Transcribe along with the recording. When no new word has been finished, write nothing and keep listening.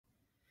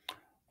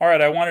All right,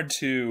 I wanted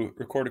to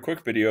record a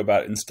quick video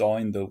about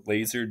installing the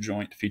laser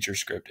joint feature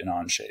script in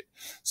Onshape.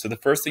 So the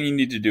first thing you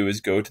need to do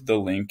is go to the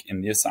link in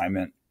the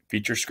assignment,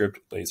 feature script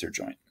laser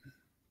joint.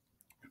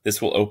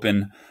 This will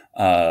open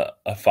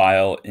a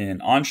file in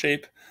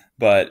Onshape,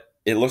 but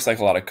it looks like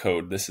a lot of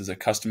code. This is a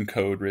custom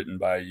code written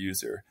by a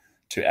user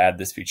to add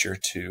this feature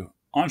to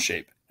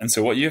Onshape. And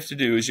so what you have to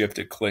do is you have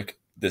to click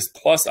this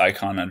plus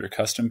icon under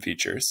custom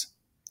features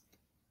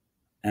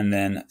and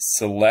then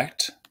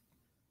select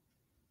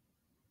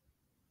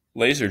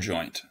laser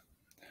joint.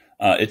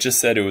 It just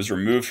said it was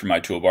removed from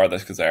my toolbar.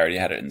 That's because I already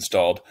had it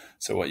installed.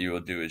 So what you will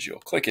do is you'll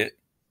click it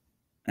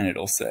and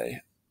it'll say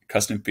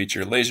custom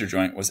feature laser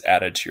joint was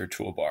added to your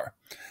toolbar.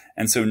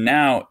 And so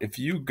now if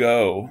you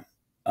go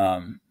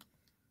to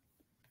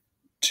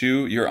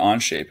your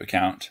Onshape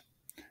account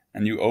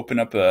and you open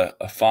up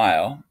a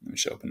file, let me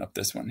just open up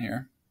this one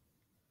here.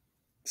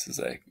 This is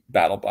a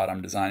BattleBot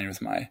I'm designing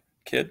with my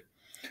kid.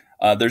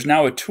 There's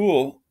now a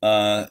tool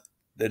that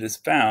is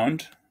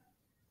found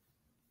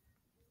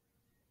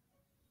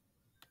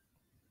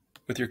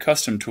with your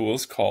custom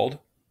tools called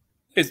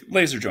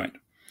laser joint.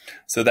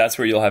 So that's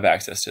where you'll have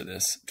access to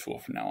this tool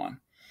from now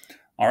on.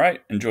 All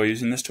right, enjoy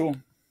using this tool.